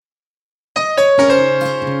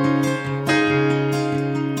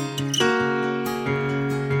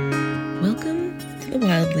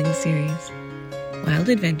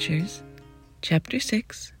Adventures, Chapter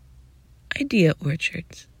 6, Idea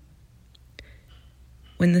Orchards.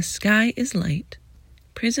 When the sky is light,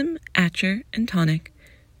 Prism, Atcher, and Tonic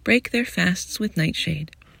break their fasts with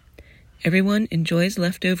Nightshade. Everyone enjoys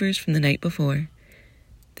leftovers from the night before.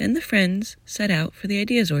 Then the friends set out for the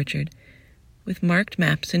Ideas Orchard, with marked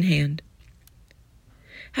maps in hand.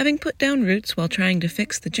 Having put down roots while trying to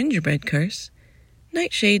fix the gingerbread curse,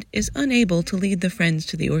 Nightshade is unable to lead the friends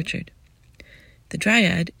to the orchard. The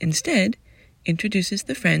Dryad, instead, introduces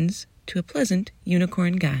the friends to a pleasant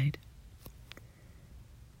unicorn guide.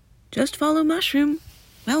 "Just follow Mushroom.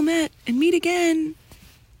 Well met, and meet again,"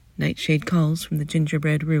 Nightshade calls from the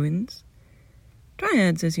gingerbread ruins.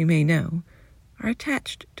 Dryads, as you may know, are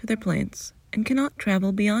attached to their plants and cannot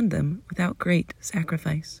travel beyond them without great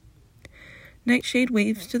sacrifice. Nightshade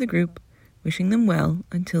waves to the group, wishing them well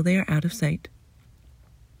until they are out of sight.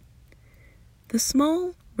 The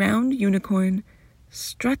small, round unicorn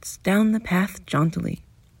struts down the path jauntily.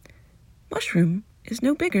 Mushroom is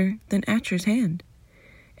no bigger than Atcher's hand,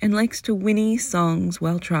 and likes to whinny songs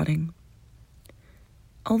while trotting.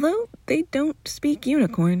 Although they don't speak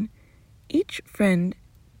unicorn, each friend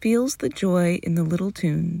feels the joy in the little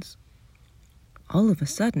tunes. All of a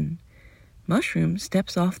sudden, Mushroom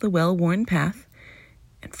steps off the well-worn path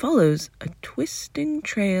and follows a twisting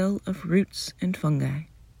trail of roots and fungi.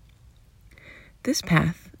 This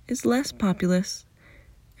path is less populous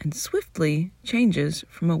and swiftly changes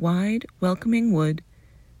from a wide, welcoming wood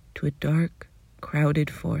to a dark, crowded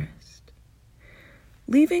forest.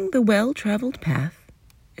 Leaving the well-traveled path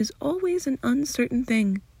is always an uncertain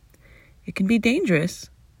thing. It can be dangerous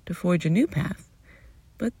to forge a new path,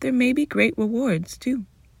 but there may be great rewards, too.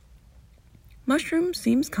 Mushroom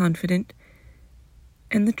seems confident,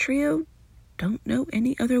 and the trio don't know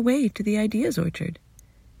any other way to the Ideas Orchard.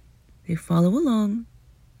 They follow along,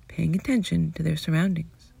 paying attention to their surroundings.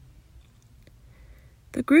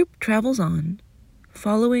 The group travels on,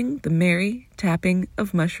 following the merry tapping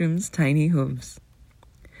of Mushroom's tiny hooves.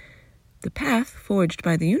 The path forged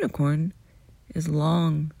by the unicorn is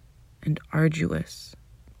long and arduous.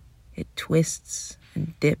 It twists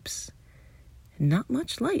and dips, and not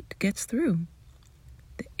much light gets through.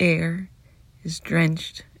 The air is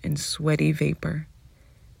drenched in sweaty vapor,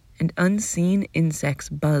 and unseen insects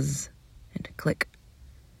buzz and click.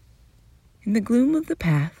 In the gloom of the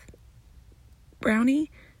path, Brownie,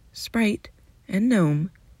 Sprite, and Gnome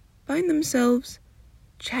find themselves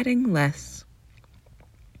chatting less,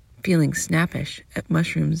 feeling snappish at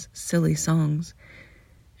Mushroom's silly songs,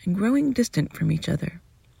 and growing distant from each other.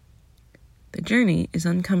 The journey is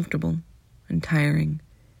uncomfortable and tiring.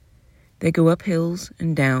 They go up hills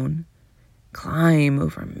and down, climb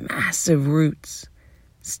over massive roots,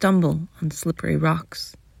 stumble on slippery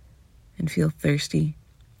rocks, and feel thirsty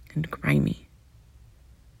and grimy.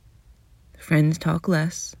 The friends talk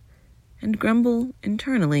less and grumble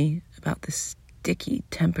internally about the sticky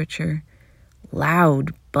temperature,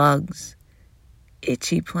 loud bugs,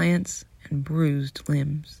 itchy plants, and bruised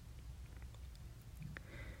limbs.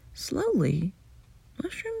 Slowly,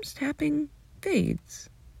 Mushroom's tapping fades,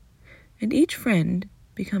 and each friend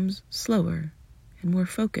becomes slower and more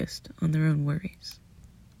focused on their own worries.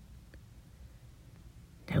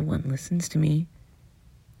 No one listens to me.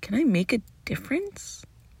 Can I make a difference?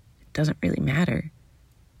 It doesn't really matter.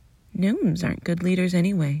 Gnomes aren't good leaders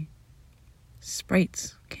anyway.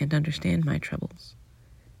 Sprites can't understand my troubles.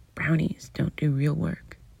 Brownies don't do real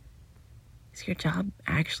work. Is your job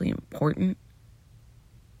actually important?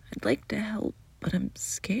 I'd like to help, but I'm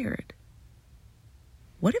scared.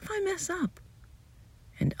 What if I mess up?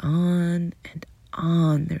 And on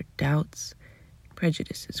their doubts and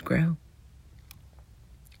prejudices grow.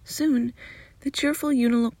 Soon, the cheerful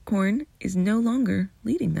unicorn is no longer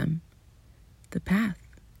leading them. The path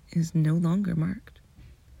is no longer marked.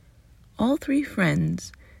 All three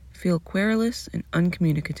friends feel querulous and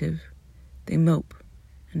uncommunicative. They mope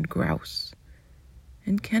and grouse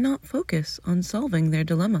and cannot focus on solving their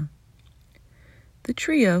dilemma. The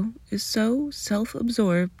trio is so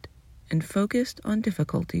self-absorbed and focused on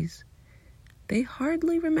difficulties, they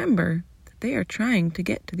hardly remember that they are trying to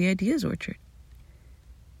get to the Ideas Orchard.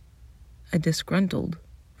 A disgruntled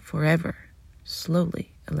forever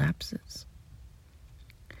slowly elapses.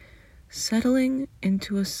 Settling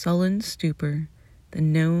into a sullen stupor, the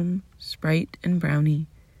gnome, Sprite, and Brownie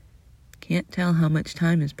can't tell how much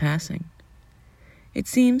time is passing. It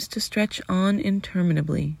seems to stretch on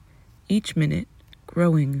interminably, each minute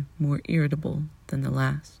growing more irritable than the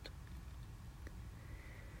last.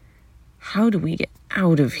 "How do we get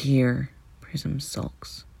out of here?" Prism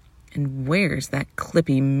sulks. "And where's that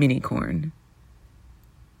clippy minicorn?"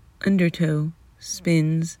 Undertow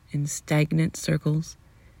spins in stagnant circles,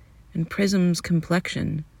 and Prism's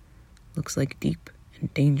complexion looks like deep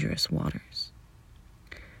and dangerous waters.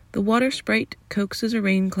 The water sprite coaxes a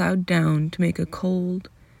rain cloud down to make a cold,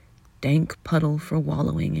 dank puddle for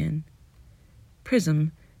wallowing in.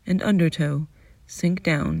 Prism and Undertow sink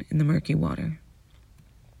down in the murky water.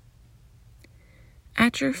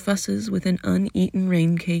 Atcher fusses with an uneaten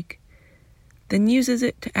rain cake, then uses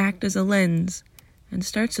it to act as a lens and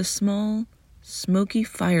starts a small, smoky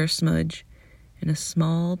fire smudge in a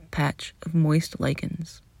small patch of moist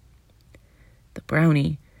lichens. The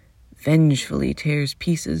brownie vengefully tears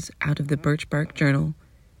pieces out of the birch bark journal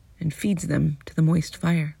and feeds them to the moist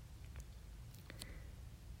fire.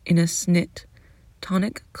 In a snit,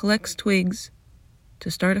 Tonic collects twigs to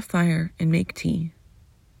start a fire and make tea.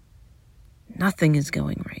 Nothing is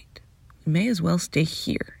going right. We may as well stay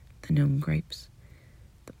here, the gnome gripes.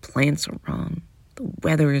 The plants are wrong. The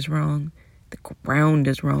weather is wrong. The ground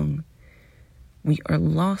is wrong. We are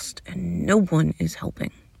lost and no one is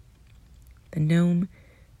helping. The gnome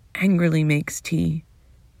angrily makes tea,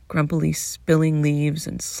 grumpily spilling leaves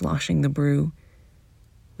and sloshing the brew,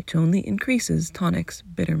 which only increases Tonic's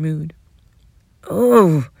bitter mood.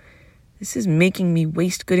 Oh, this is making me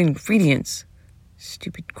waste good ingredients.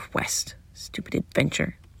 Stupid quest, stupid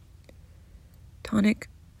adventure. Tonic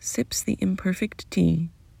sips the imperfect tea,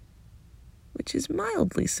 which is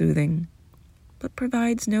mildly soothing, but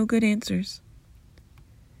provides no good answers.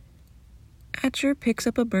 Atcher picks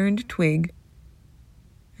up a burned twig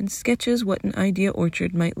and sketches what an idea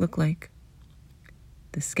orchard might look like.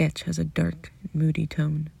 The sketch has a dark and moody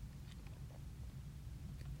tone.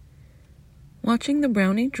 Watching the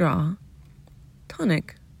brownie draw,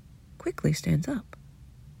 Tonic quickly stands up.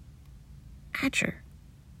 Atcher,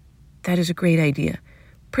 that is a great idea.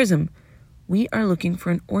 Prism, we are looking for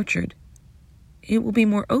an orchard. It will be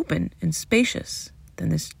more open and spacious than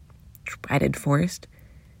this dratted forest.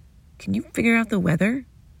 Can you figure out the weather?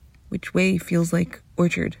 Which way feels like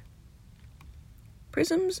orchard?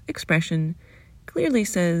 Prism's expression clearly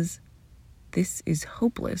says, this is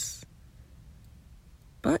hopeless.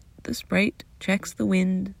 But the sprite checks the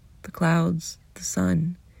wind, the clouds, the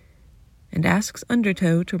sun, and asks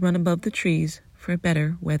Undertow to run above the trees for a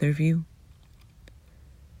better weather view.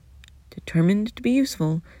 Determined to be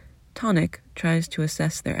useful, Tonic tries to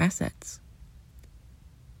assess their assets.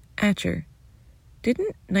 Atcher,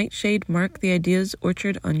 didn't Nightshade mark the Ideas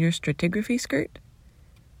Orchard on your stratigraphy skirt?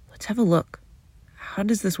 Let's have a look. How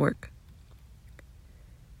does this work?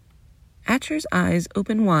 Atcher's eyes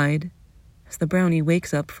open wide as the brownie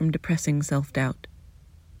wakes up from depressing self-doubt.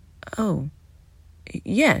 Oh,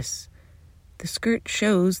 yes. The skirt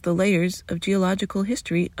shows the layers of geological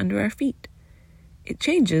history under our feet. It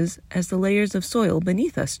changes as the layers of soil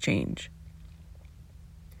beneath us change.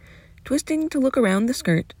 Twisting to look around the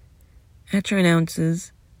skirt, Atcher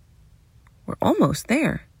announces, we're almost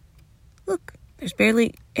there. Look, there's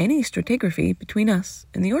barely any stratigraphy between us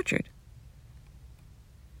and the orchard.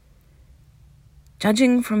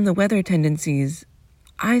 Judging from the weather tendencies,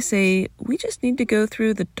 I say we just need to go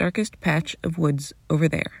through the darkest patch of woods over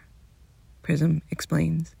there, Prism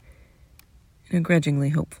explains, in a grudgingly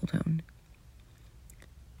hopeful tone.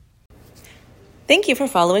 Thank you for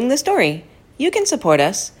following the story. You can support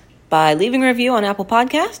us by leaving a review on Apple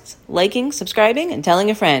Podcasts, liking, subscribing, and telling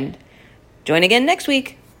a friend. Join again next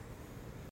week.